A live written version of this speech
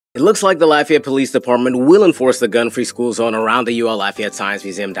It looks like the Lafayette Police Department will enforce the gun-free school zone around the UL Lafayette Science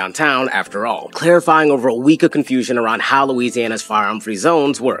Museum downtown after all, clarifying over a week of confusion around how Louisiana's firearm-free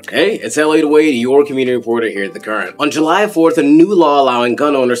zones work. Hey, it's Elliot Wade, your community reporter here at The Current. On July 4th, a new law allowing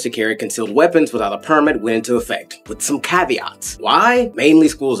gun owners to carry concealed weapons without a permit went into effect, with some caveats. Why? Mainly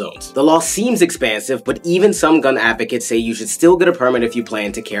school zones. The law seems expansive, but even some gun advocates say you should still get a permit if you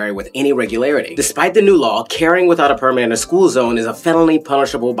plan to carry with any regularity. Despite the new law, carrying without a permit in a school zone is a felony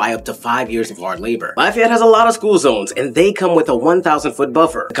punishable by up to 5 years of hard labor. Lafayette has a lot of school zones, and they come with a 1,000-foot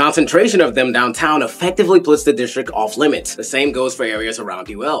buffer. The concentration of them downtown effectively puts the district off limits. The same goes for areas around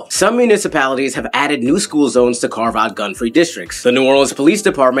UL. Some municipalities have added new school zones to carve out gun-free districts. The New Orleans Police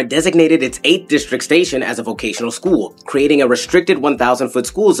Department designated its 8th district station as a vocational school, creating a restricted 1,000-foot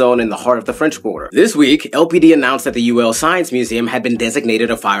school zone in the heart of the French Quarter. This week, LPD announced that the UL Science Museum had been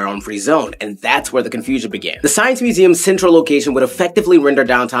designated a firearm-free zone, and that's where the confusion began. The Science Museum's central location would effectively render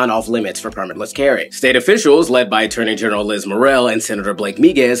downtown off limits for permitless carry. State officials, led by Attorney General Liz Morrell and Senator Blake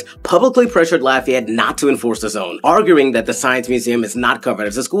Miguez, publicly pressured Lafayette not to enforce the zone, arguing that the Science Museum is not covered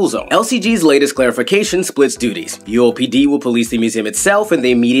as a school zone. LCG's latest clarification splits duties. ULPD will police the museum itself and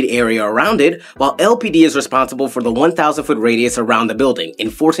the immediate area around it, while LPD is responsible for the 1,000-foot radius around the building,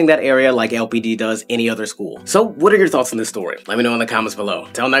 enforcing that area like LPD does any other school. So what are your thoughts on this story? Let me know in the comments below.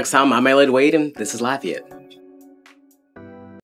 Till next time, I'm Elliot Wade, and this is Lafayette.